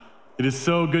It is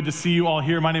so good to see you all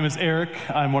here. My name is Eric.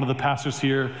 I'm one of the pastors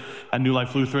here at New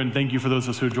Life Lutheran. Thank you for those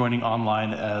of us who are joining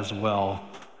online as well.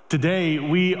 Today,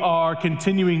 we are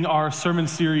continuing our sermon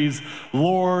series,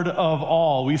 Lord of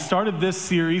All. We started this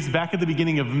series back at the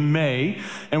beginning of May,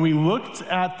 and we looked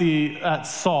at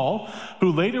Saul,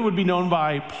 who later would be known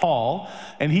by Paul,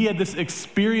 and he had this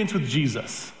experience with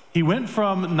Jesus. He went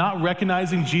from not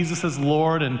recognizing Jesus as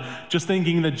Lord and just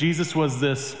thinking that Jesus was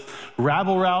this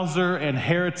rabble-rouser and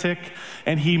heretic,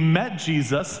 and he met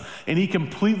Jesus, and he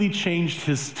completely changed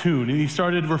his tune, and he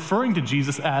started referring to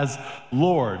Jesus as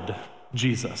Lord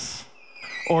Jesus,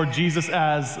 or Jesus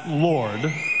as Lord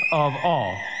of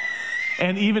all.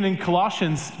 And even in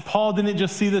Colossians, Paul didn't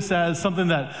just see this as something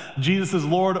that Jesus is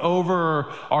Lord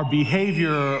over our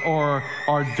behavior or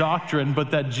our doctrine, but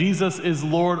that Jesus is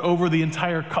Lord over the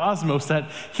entire cosmos,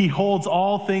 that he holds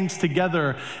all things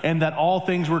together and that all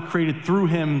things were created through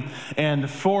him and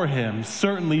for him.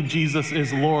 Certainly, Jesus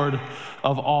is Lord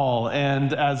of all.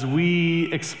 And as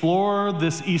we explore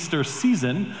this Easter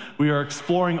season, we are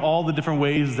exploring all the different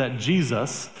ways that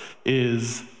Jesus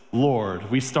is Lord.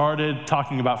 We started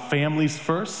talking about families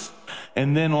first,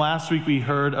 and then last week we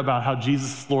heard about how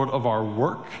Jesus is Lord of our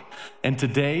work, and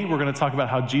today we're going to talk about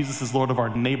how Jesus is Lord of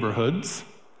our neighborhoods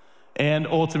and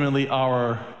ultimately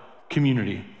our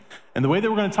community. And the way that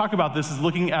we're going to talk about this is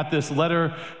looking at this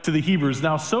letter to the Hebrews.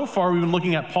 Now, so far we've been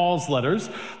looking at Paul's letters.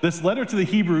 This letter to the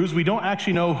Hebrews, we don't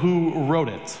actually know who wrote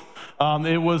it.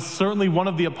 It was certainly one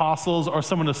of the apostles or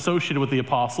someone associated with the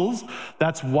apostles.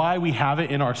 That's why we have it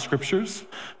in our scriptures.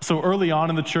 So early on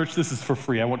in the church, this is for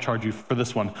free. I won't charge you for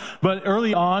this one. But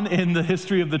early on in the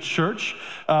history of the church,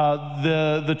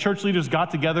 the church leaders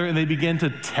got together and they began to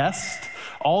test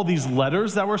all these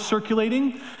letters that were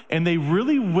circulating, and they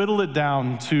really whittled it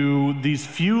down to these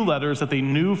few letters that they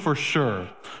knew for sure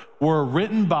were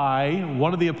written by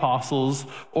one of the apostles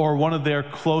or one of their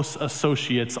close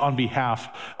associates on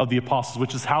behalf of the apostles,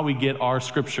 which is how we get our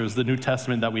scriptures, the New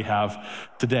Testament that we have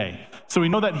today. So we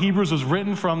know that Hebrews was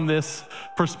written from this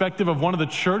perspective of one of the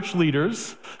church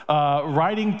leaders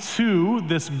writing to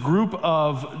this group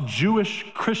of Jewish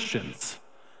Christians.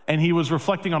 And he was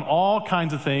reflecting on all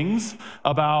kinds of things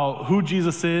about who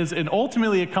Jesus is, and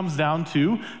ultimately it comes down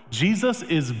to Jesus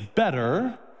is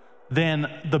better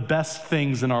than the best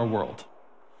things in our world.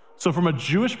 So from a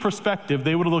Jewish perspective,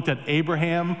 they would have looked at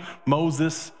Abraham,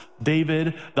 Moses,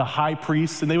 David, the high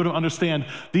priests, and they would have understand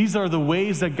these are the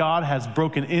ways that God has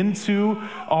broken into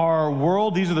our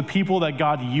world. These are the people that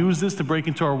God uses to break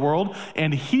into our world.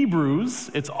 And Hebrews,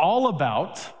 it's all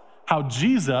about how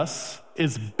Jesus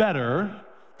is better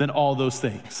than all those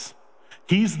things.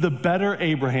 He's the better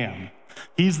Abraham.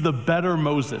 He's the better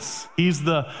Moses. He's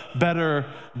the better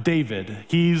David.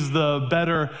 He's the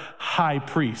better high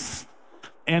priest.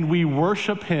 And we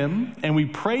worship him and we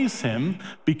praise him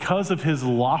because of his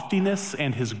loftiness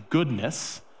and his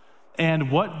goodness. And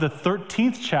what the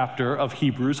 13th chapter of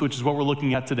Hebrews, which is what we're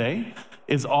looking at today,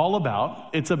 is all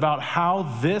about. It's about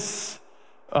how this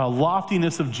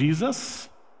loftiness of Jesus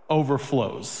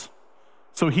overflows.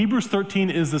 So Hebrews 13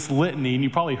 is this litany, and you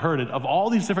probably heard it, of all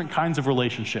these different kinds of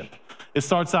relationship. It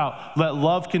starts out, let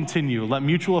love continue, let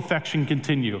mutual affection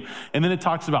continue. And then it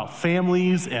talks about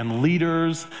families and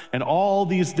leaders and all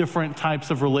these different types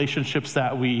of relationships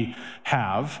that we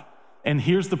have. And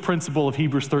here's the principle of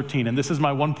Hebrews 13, and this is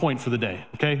my one point for the day,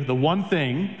 okay? The one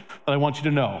thing that I want you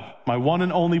to know, my one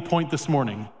and only point this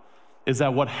morning, is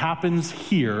that what happens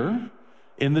here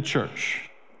in the church,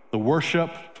 the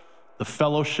worship, the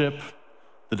fellowship,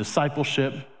 the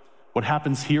discipleship, what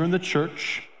happens here in the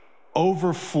church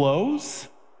overflows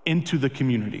into the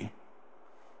community.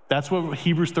 That's what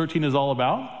Hebrews 13 is all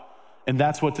about, and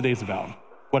that's what today's about.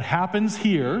 What happens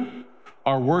here,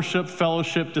 our worship,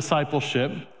 fellowship,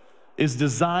 discipleship, is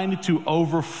designed to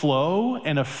overflow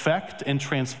and affect and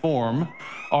transform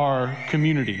our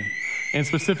community. And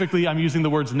specifically, I'm using the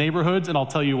words neighborhoods, and I'll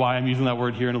tell you why I'm using that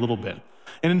word here in a little bit.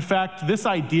 And in fact, this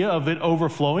idea of it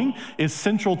overflowing is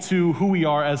central to who we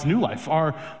are as New Life.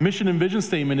 Our mission and vision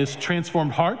statement is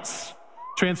transformed hearts,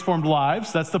 transformed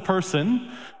lives, that's the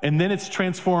person, and then it's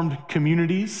transformed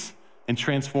communities and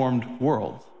transformed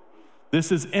world.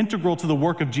 This is integral to the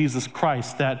work of Jesus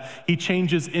Christ, that he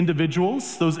changes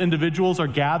individuals. Those individuals are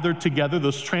gathered together.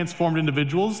 Those transformed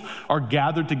individuals are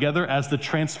gathered together as the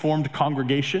transformed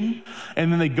congregation.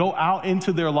 And then they go out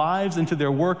into their lives, into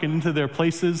their work, and into their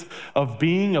places of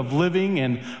being, of living,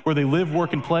 and where they live,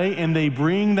 work, and play. And they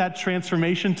bring that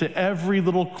transformation to every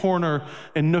little corner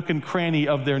and nook and cranny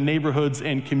of their neighborhoods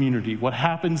and community. What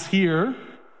happens here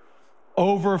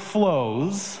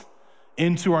overflows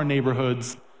into our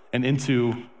neighborhoods and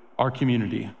into our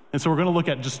community. And so we're going to look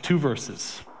at just two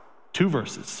verses. 2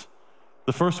 verses.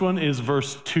 The first one is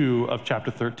verse 2 of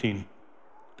chapter 13.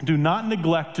 Do not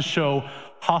neglect to show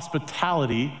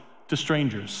hospitality to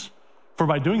strangers, for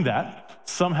by doing that,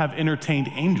 some have entertained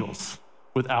angels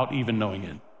without even knowing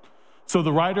it. So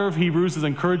the writer of Hebrews is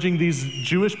encouraging these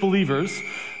Jewish believers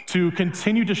to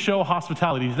continue to show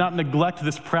hospitality, to not neglect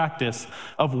this practice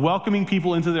of welcoming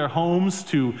people into their homes,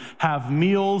 to have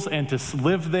meals and to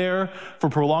live there for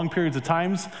prolonged periods of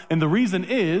times. And the reason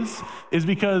is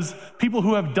because people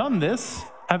who have done this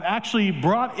have actually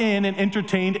brought in and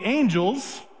entertained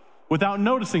angels without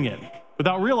noticing it,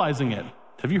 without realizing it.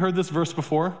 Have you heard this verse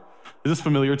before? Is this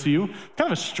familiar to you?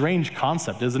 Kind of a strange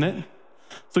concept, isn't it?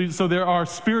 So there are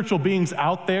spiritual beings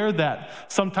out there that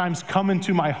sometimes come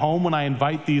into my home when I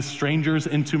invite these strangers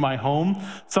into my home.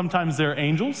 Sometimes they're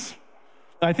angels.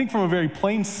 And I think from a very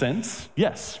plain sense,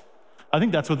 yes, I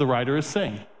think that's what the writer is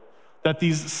saying. That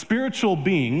these spiritual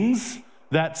beings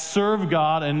that serve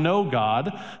God and know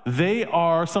God, they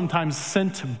are sometimes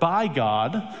sent by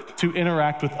God to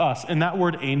interact with us. And that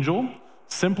word angel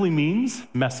simply means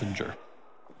messenger.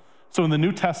 So in the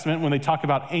New Testament, when they talk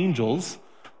about angels,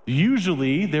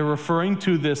 usually they're referring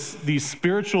to these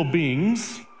spiritual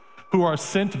beings who are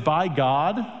sent by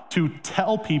God to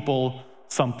tell people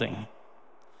something.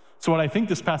 So what I think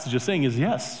this passage is saying is,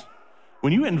 yes,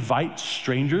 when you invite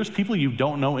strangers, people you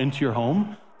don't know, into your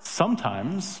home,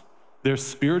 sometimes they're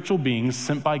spiritual beings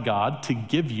sent by God to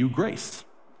give you grace.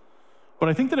 But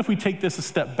I think that if we take this a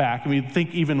step back and we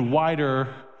think even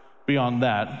wider beyond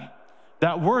that,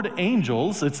 that word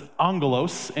angels, it's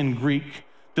angelos in Greek,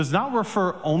 does not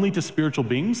refer only to spiritual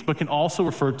beings, but can also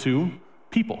refer to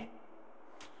people.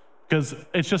 Because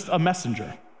it's just a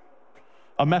messenger.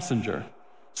 A messenger.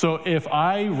 So if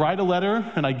I write a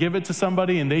letter and I give it to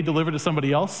somebody and they deliver it to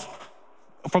somebody else,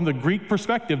 from the Greek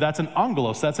perspective, that's an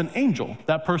angelos, that's an angel.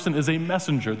 That person is a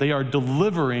messenger. They are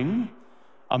delivering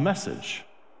a message.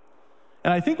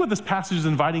 And I think what this passage is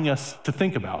inviting us to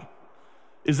think about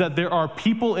is that there are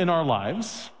people in our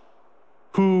lives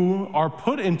who are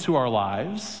put into our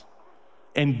lives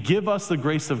and give us the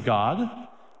grace of God,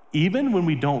 even when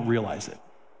we don't realize it.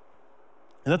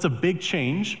 And that's a big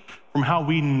change from how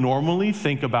we normally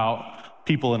think about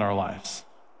people in our lives.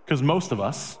 Because most of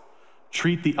us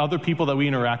treat the other people that we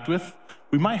interact with,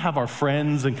 we might have our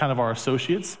friends and kind of our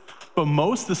associates, but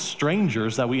most of the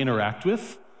strangers that we interact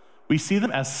with, we see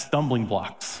them as stumbling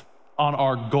blocks on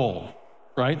our goal,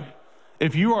 right?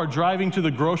 If you are driving to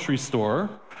the grocery store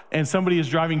and somebody is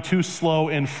driving too slow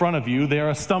in front of you, they are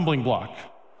a stumbling block.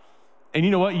 And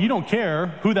you know what? You don't care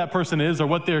who that person is or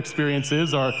what their experience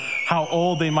is or how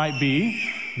old they might be.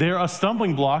 They're a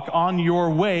stumbling block on your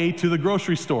way to the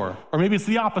grocery store. Or maybe it's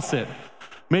the opposite.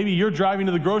 Maybe you're driving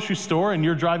to the grocery store and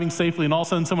you're driving safely and all of a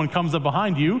sudden someone comes up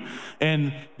behind you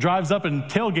and drives up and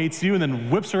tailgates you and then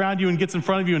whips around you and gets in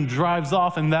front of you and drives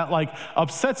off, and that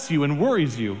upsets you and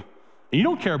worries you. And you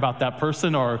don't care about that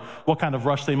person or what kind of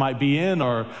rush they might be in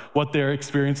or what their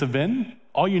experience have been.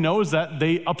 All you know is that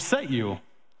they upset you.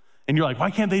 And you're like,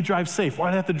 why can't they drive safe? Why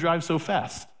do they have to drive so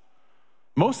fast?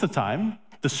 Most of the time,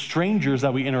 the strangers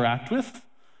that we interact with,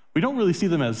 we don't really see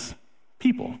them as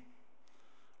people.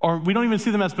 Or we don't even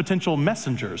see them as potential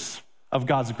messengers of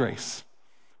God's grace.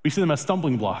 We see them as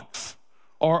stumbling blocks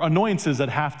or annoyances that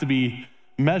have to be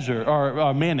measured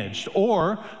or managed,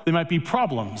 or they might be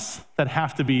problems that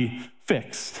have to be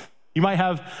fixed. You might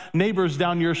have neighbors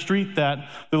down your street that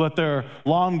they let their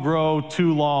lawn grow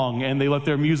too long and they let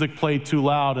their music play too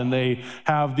loud and they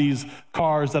have these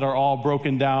cars that are all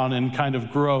broken down and kind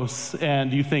of gross,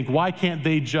 and you think, why can't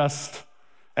they just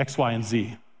X, Y, and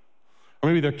Z? Or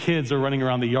maybe their kids are running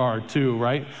around the yard too,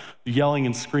 right? Yelling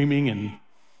and screaming and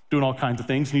doing all kinds of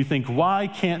things. And you think, why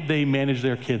can't they manage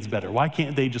their kids better? Why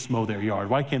can't they just mow their yard?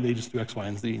 Why can't they just do X, Y,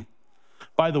 and Z?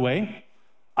 By the way,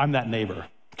 I'm that neighbor,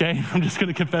 okay? I'm just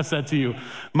gonna confess that to you.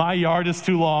 My yard is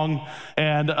too long,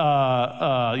 and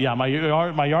my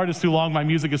yard is too long, my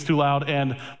music is too loud,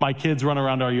 and my kids run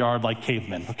around our yard like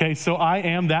cavemen, okay? So I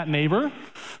am that neighbor,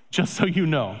 just so you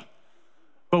know.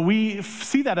 But we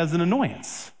see that as an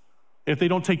annoyance. If they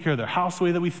don't take care of their house the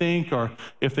way that we think, or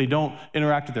if they don't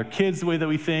interact with their kids the way that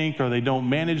we think, or they don't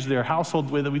manage their household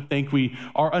the way that we think, we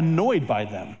are annoyed by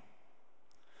them.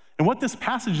 And what this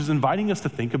passage is inviting us to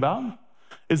think about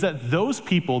is that those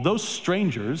people, those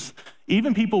strangers,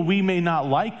 even people we may not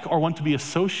like or want to be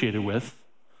associated with,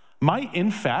 might in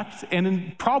fact,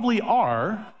 and probably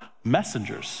are,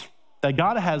 messengers that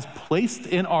God has placed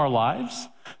in our lives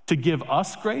to give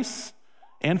us grace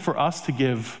and for us to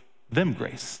give them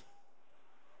grace.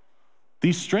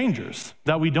 These strangers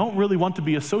that we don't really want to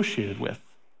be associated with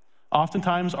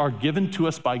oftentimes are given to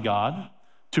us by God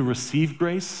to receive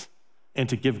grace and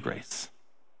to give grace.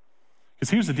 Because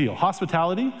here's the deal.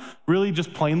 Hospitality, really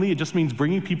just plainly, it just means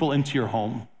bringing people into your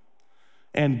home.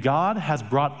 And God has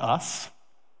brought us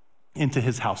into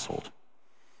his household,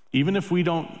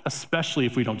 especially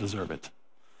if we don't deserve it.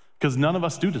 Because none of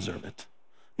us do deserve it.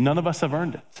 None of us have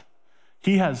earned it.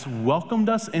 He has welcomed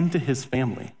us into his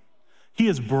family. He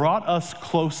has brought us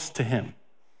close to him.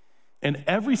 And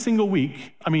every single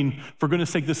week, for goodness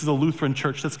sake, this is a Lutheran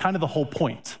church. That's kind of the whole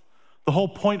point. The whole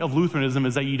point of Lutheranism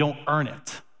is that you don't earn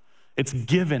it. It's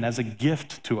given as a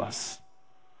gift to us.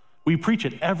 We preach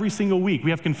it every single week.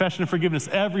 We have confession and forgiveness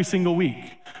every single week.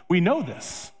 We know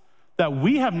this, that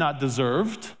we have not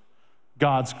deserved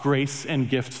God's grace and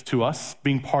gift to us,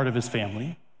 being part of his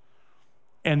family.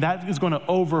 And that is going to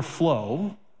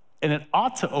overflow, and it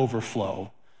ought to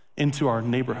overflow into our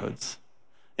neighborhoods,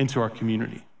 into our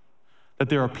community. That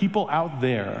there are people out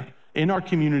there in our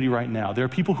community right now. There are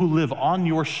people who live on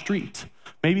your street.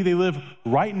 Maybe they live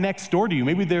right next door to you.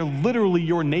 Maybe they're literally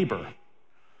your neighbor,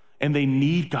 and they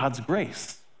need God's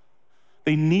grace.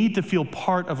 They need to feel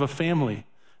part of a family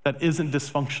that isn't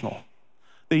dysfunctional.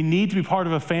 They need to be part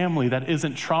of a family that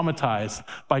isn't traumatized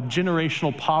by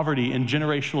generational poverty and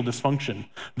generational dysfunction.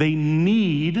 They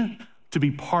need to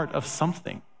be part of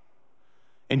something.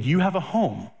 And you have a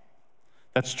home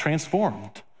that's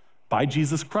transformed by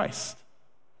Jesus Christ.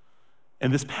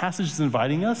 And this passage is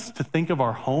inviting us to think of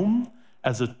our home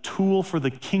as a tool for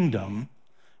the kingdom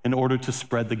in order to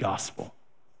spread the gospel.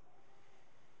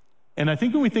 And I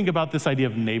think when we think about this idea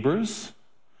of neighbors,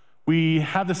 we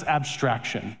have this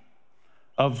abstraction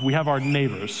of we have our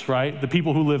neighbors, right? The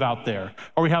people who live out there.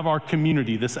 Or we have our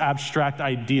community, this abstract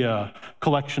idea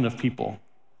collection of people.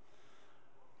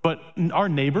 But our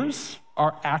neighbors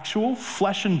are actual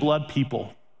flesh and blood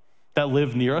people that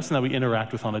live near us and that we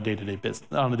interact with on a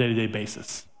day-to-day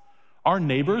basis. Our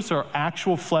neighbors are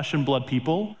actual flesh and blood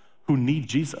people who need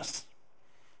Jesus.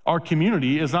 Our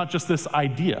community is not just this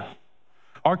idea.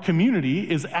 Our community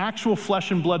is actual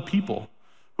flesh and blood people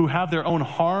who have their own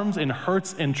harms and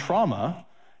hurts and trauma,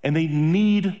 and they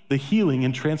need the healing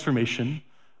and transformation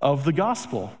of the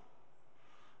gospel.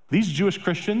 These Jewish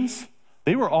Christians,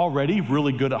 they were already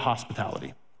really good at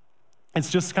hospitality.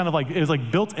 It's just kind of like, it was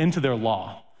like built into their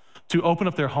law to open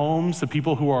up their homes to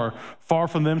people who are far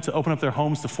from them, to open up their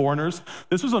homes to foreigners.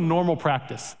 This was a normal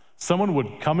practice. Someone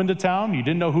would come into town, you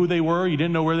didn't know who they were, you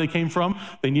didn't know where they came from,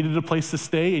 they needed a place to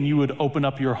stay, and you would open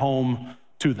up your home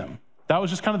to them. That was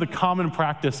just kind of the common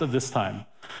practice of this time.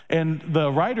 And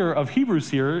the writer of Hebrews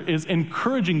here is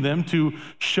encouraging them to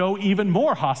show even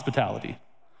more hospitality.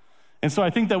 And so I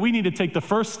think that we need to take the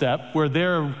first step where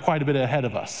they're quite a bit ahead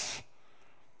of us.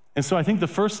 And so I think the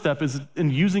first step is in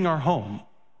using our home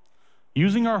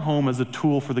as a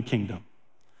tool for the kingdom.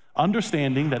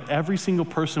 Understanding that every single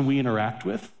person we interact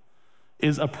with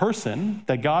is a person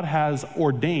that God has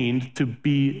ordained to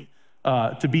be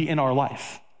in our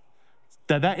life.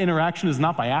 That interaction is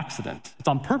not by accident, it's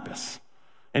on purpose.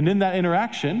 And in that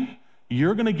interaction,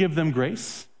 you're gonna give them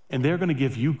grace, and they're gonna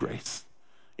give you grace.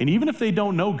 And even if they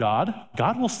don't know God,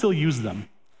 God will still use them,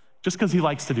 just because he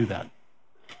likes to do that.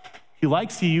 He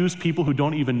likes to use people who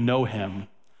don't even know him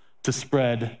to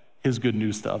spread his good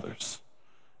news to others.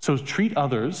 So see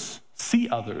others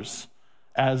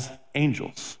as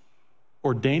angels,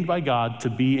 ordained by God to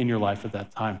be in your life at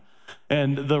that time.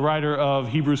 And the writer of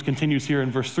Hebrews continues here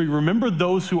in verse 3, remember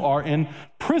those who are in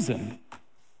prison,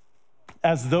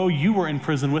 as though you were in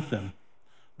prison with them.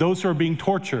 Those who are being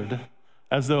tortured,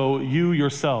 as though you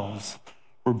yourselves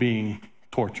were being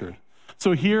tortured.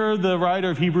 So here the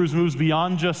writer of Hebrews moves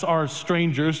beyond just our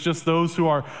strangers, just those who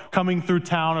are coming through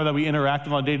town or that we interact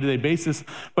with on a day-to-day basis,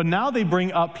 but now they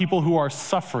bring up people who are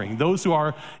suffering, those who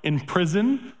are in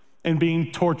prison and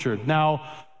being tortured.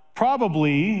 Now,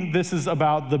 probably this is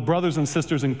about the brothers and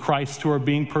sisters in Christ who are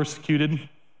being persecuted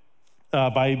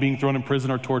by being thrown in prison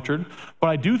or tortured,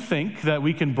 but I do think that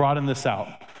we can broaden this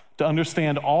out to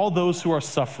understand all those who are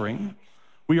suffering.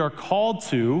 We are called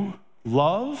to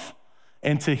love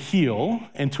and to heal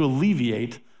and to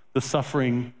alleviate the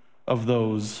suffering of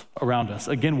those around us.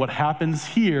 Again, what happens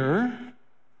here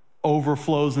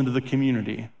overflows into the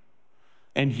community.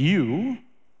 And you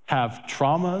have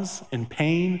traumas and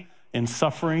pain and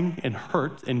suffering and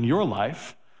hurt in your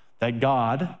life that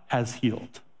God has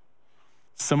healed.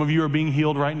 Some of you are being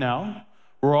healed right now.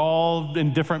 We're all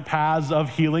in different paths of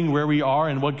healing where we are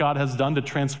and what God has done to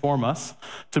transform us,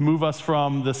 to move us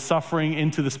from the suffering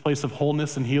into this place of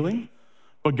wholeness and healing.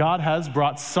 But God has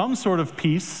brought some sort of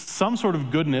peace, some sort of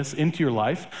goodness into your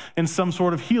life, and some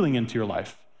sort of healing into your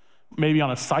life, maybe on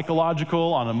a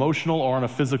psychological, on an emotional, or on a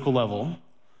physical level.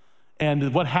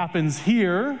 And what happens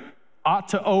here ought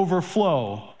to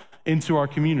overflow into our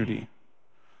community.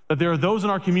 That there are those in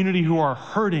our community who are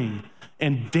hurting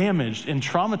and damaged and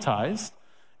traumatized,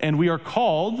 and we are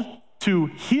called to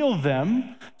heal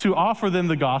them, to offer them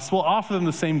the gospel, offer them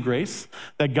the same grace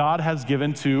that God has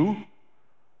given to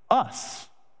us.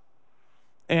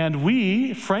 And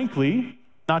we, frankly,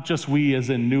 not just we as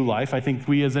in New Life, I think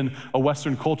we as in a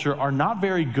Western culture are not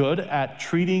very good at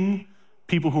treating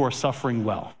people who are suffering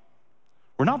well.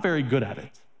 We're not very good at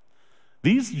it.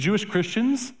 These Jewish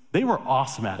Christians, they were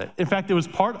awesome at it. In fact, it was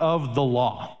part of the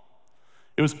law.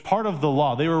 It was part of the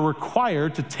law. They were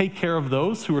required to take care of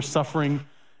those who were suffering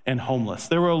and homeless.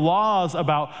 There were laws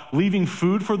about leaving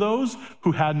food for those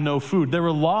who had no food. There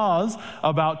were laws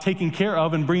about taking care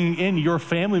of and bringing in your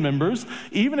family members,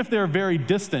 even if they're very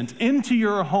distant, into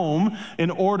your home in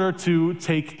order to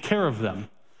take care of them.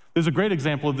 There's a great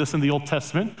example of this in the Old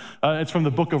Testament. It's from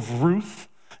the book of Ruth.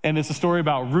 And it's a story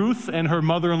about Ruth and her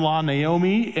mother-in-law,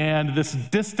 Naomi, and this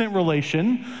distant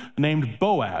relation named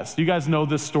Boaz. You guys know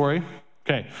this story?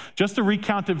 Okay, just to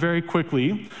recount it very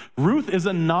quickly, Ruth is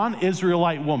a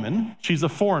non-Israelite woman. She's a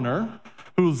foreigner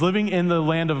who's living in the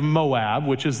land of Moab,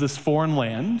 which is this foreign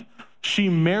land. She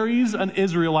marries an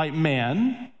Israelite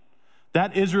man.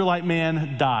 That Israelite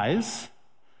man dies,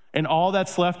 and all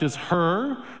that's left is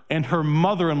her and her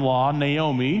mother-in-law,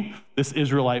 Naomi, this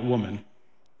Israelite woman.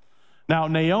 Now,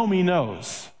 Naomi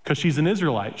knows, because she's an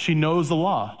Israelite, she knows the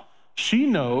law. She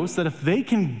knows that if they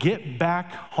can get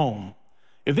back home,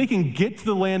 if they can get to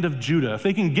the land of Judah, if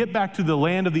they can get back to the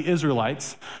land of the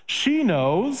Israelites, she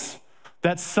knows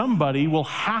that somebody will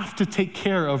have to take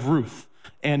care of Ruth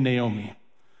and Naomi.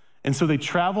 And so they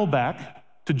travel back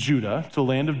to Judah, to the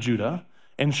land of Judah,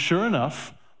 and sure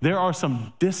enough, there are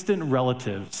some distant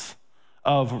relatives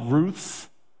of Ruth's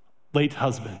late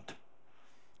husband.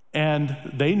 And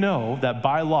they know that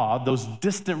by law, those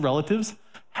distant relatives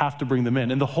have to bring them in.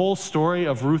 And the whole story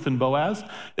of Ruth and Boaz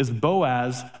is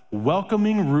Boaz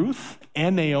welcoming Ruth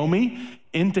and Naomi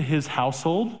into his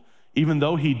household, even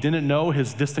though he didn't know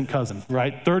his distant cousin,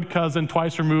 right? Third cousin,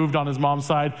 twice removed on his mom's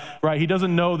side, right? He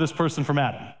doesn't know this person from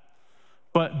Adam.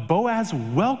 But Boaz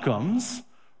welcomes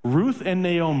Ruth and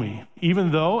Naomi,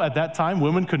 even though at that time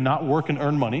women could not work and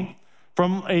earn money.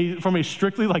 From a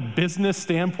strictly like business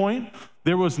standpoint,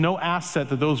 there was no asset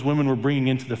that those women were bringing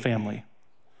into the family.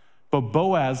 But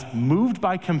Boaz, moved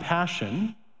by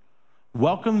compassion,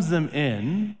 welcomes them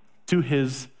in to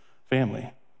his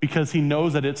family because he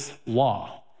knows that it's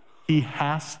law. He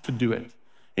has to do it,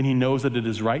 and he knows that it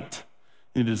is right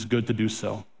and it is good to do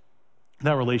so.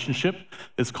 That relationship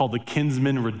is called the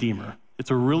kinsman redeemer.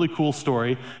 It's a really cool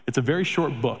story. It's a very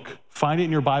short book. Find it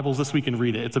in your Bibles this week and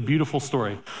read it. It's a beautiful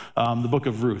story, the book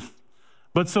of Ruth.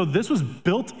 But so this was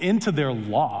built into their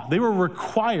law. They were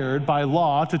required by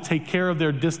law to take care of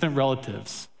their distant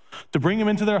relatives, to bring them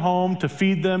into their home, to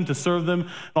feed them, to serve them, and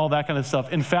all that kind of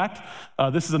stuff. In fact,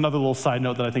 this is another little side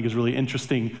note that I think is really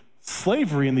interesting.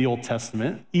 Slavery in the Old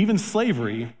Testament, even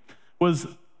slavery,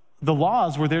 the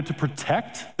laws were there to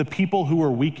protect the people who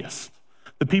were weakest,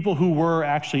 the people who were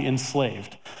actually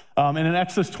enslaved. And in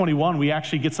Exodus 21, we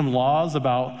actually get some laws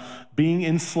about being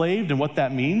enslaved and what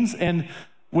that means. And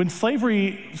when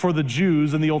slavery for the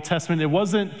Jews in the Old Testament, it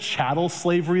wasn't chattel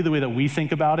slavery the way that we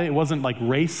think about it. It wasn't like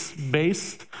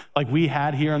race-based like we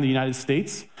had here in the United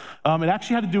States. It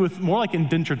actually had to do with more like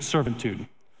indentured servitude,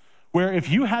 where if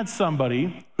you had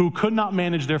somebody who could not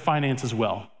manage their finances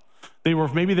well,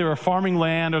 maybe they were farming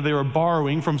land or they were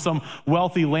borrowing from some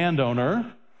wealthy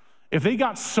landowner, if they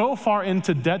got so far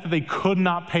into debt that they could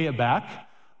not pay it back,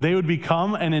 they would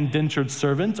become an indentured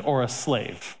servant or a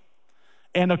slave.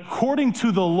 And according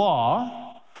to the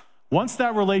law, once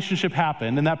that relationship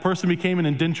happened and that person became an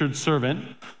indentured servant,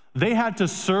 they had to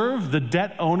serve the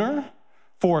debt owner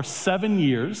for 7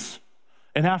 years.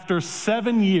 And after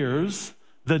 7 years,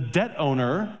 the debt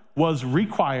owner was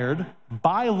required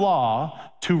by law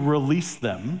to release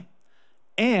them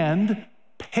and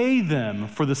pay them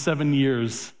for the 7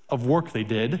 years of work they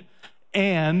did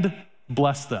and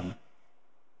bless them.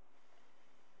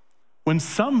 When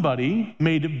somebody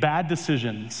made bad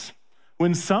decisions,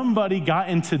 when somebody got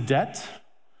into debt,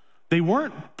 they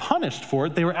weren't punished for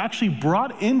it. They were actually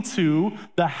brought into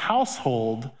the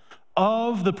household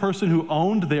of the person who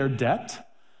owned their debt.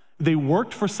 They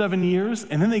worked for 7 years,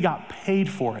 and then they got paid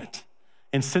for it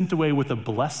and sent away with a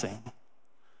blessing.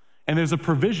 And there's a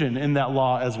provision in that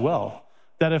law as well,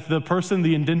 that if the person,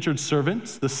 the indentured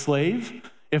servant, the slave,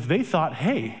 if they thought,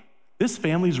 hey, this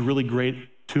family's really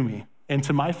great to me and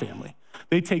to my family,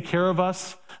 they take care of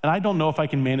us, and I don't know if I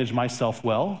can manage myself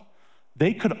well,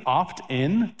 they could opt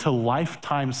in to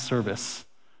lifetime service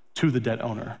to the debt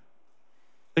owner.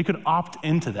 They could opt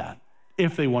into that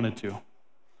if they wanted to.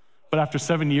 but after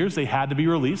 7 years, they had to be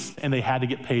released and they had to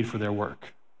get paid for their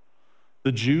work.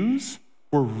 The Jews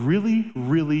were really,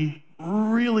 really,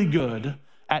 really good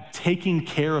at taking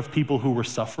care of people who were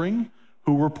suffering,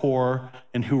 who were poor,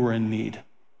 and who were in need.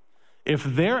 If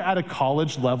they're at a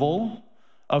college level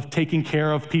of taking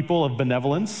care of people of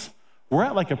benevolence, we're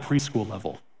at like a preschool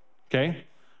level, okay?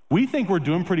 We think we're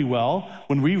doing pretty well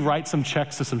when we write some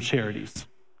checks to some charities,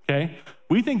 okay?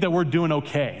 We think that we're doing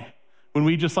okay when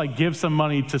we just like give some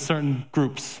money to certain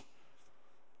groups.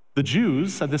 The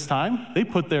Jews at this time, they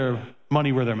put their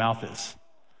money where their mouth is.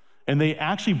 And they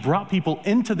actually brought people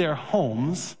into their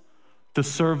homes to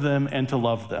serve them and to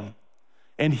love them.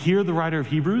 And here the writer of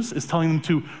Hebrews is telling them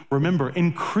to remember,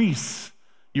 increase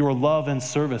your love and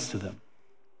service to them.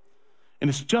 And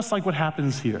it's just like what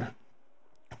happens here.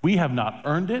 We have not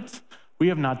earned it, we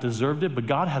have not deserved it, but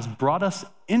God has brought us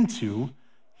into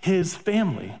his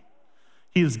family.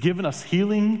 He has given us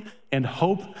healing and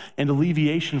hope and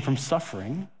alleviation from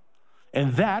suffering,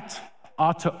 and that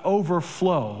ought to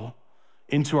overflow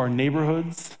into our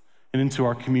neighborhoods and into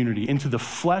our community, into the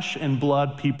flesh and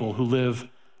blood people who live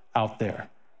out there.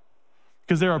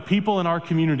 Because there are people in our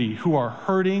community who are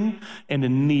hurting and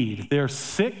in need. They're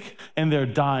sick and they're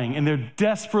dying, and they're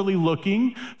desperately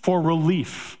looking for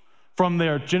relief from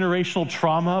their generational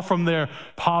trauma, from their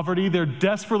poverty. They're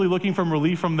desperately looking for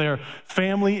relief from their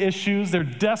family issues. They're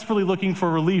desperately looking for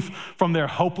relief from their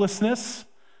hopelessness,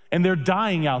 and they're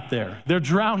dying out there. They're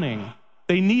drowning.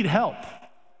 They need help.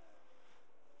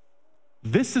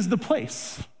 This is the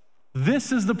place.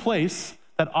 This is the place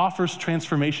that offers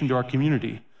transformation to our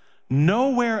community.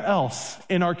 Nowhere else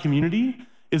in our community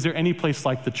is there any place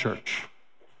like the church,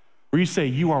 where you say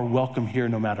you are welcome here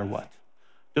no matter what.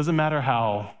 Doesn't matter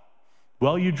how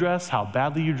well you dress, how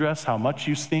badly you dress, how much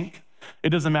you stink. It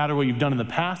doesn't matter what you've done in the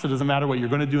past. It doesn't matter what you're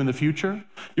going to do in the future.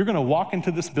 You're going to walk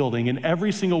into this building, and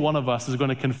every single one of us is going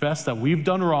to confess that we've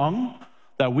done wrong,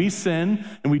 that we sin,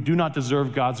 and we do not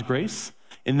deserve God's grace.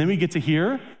 And then we get to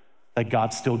hear that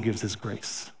God still gives his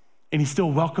grace, and he still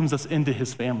welcomes us into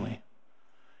his family.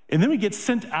 And then we get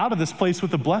sent out of this place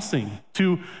with a blessing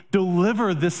to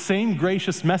deliver this same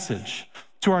gracious message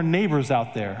to our neighbors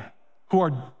out there who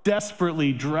are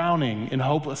desperately drowning in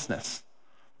hopelessness.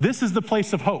 This is the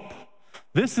place of hope.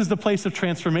 This is the place of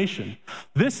transformation.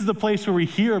 This is the place where we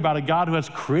hear about a God who has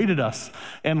created us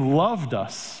and loved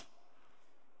us.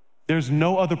 There's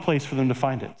no other place for them to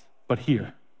find it but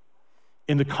here,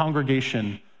 in the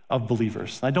congregation of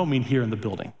believers. I don't mean here in the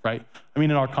building, right? I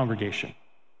mean in our congregation.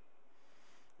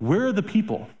 We're the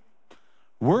people.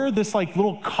 We're this like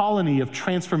little colony of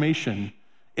transformation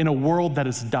in a world that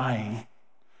is dying.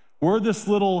 We're this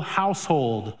little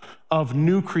household of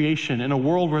new creation in a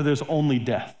world where there's only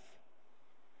death.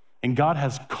 And God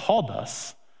has called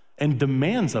us and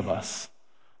demands of us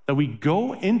that we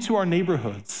go into our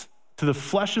neighborhoods, to the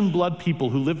flesh and blood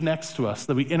people who live next to us,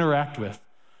 that we interact with,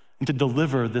 and to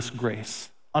deliver this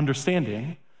grace,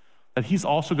 understanding that he's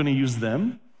also going to use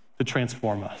them to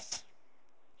transform us.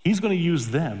 He's going to use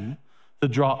them to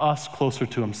draw us closer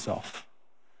to himself.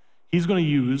 He's going to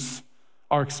use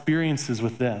our experiences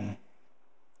with them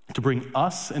to bring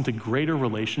us into greater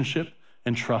relationship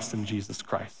and trust in Jesus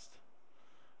Christ.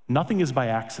 Nothing is by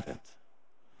accident.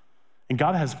 And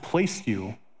God has placed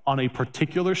you on a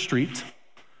particular street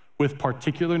with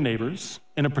particular neighbors,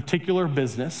 in a particular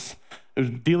business,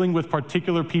 dealing with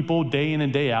particular people day in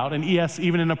and day out, and yes,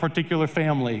 even in a particular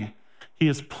family. He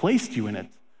has placed you in it.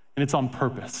 And it's on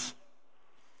purpose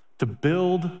to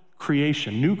build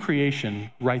creation, new creation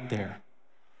right there,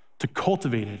 to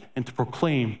cultivate it and to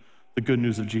proclaim the good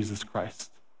news of Jesus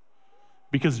Christ.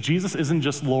 Because Jesus isn't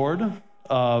just Lord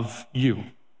of you.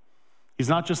 He's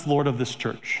not just Lord of this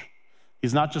church.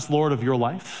 He's not just Lord of your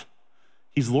life.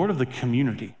 He's Lord of the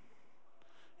community.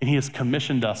 And he has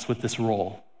commissioned us with this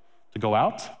role to go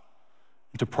out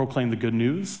and to proclaim the good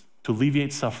news, to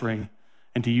alleviate suffering,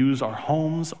 and to use our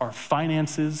homes, our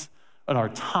finances, and our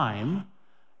time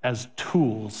as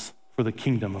tools for the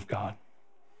kingdom of God.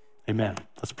 Amen.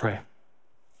 Let's pray.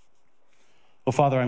 Well, Father,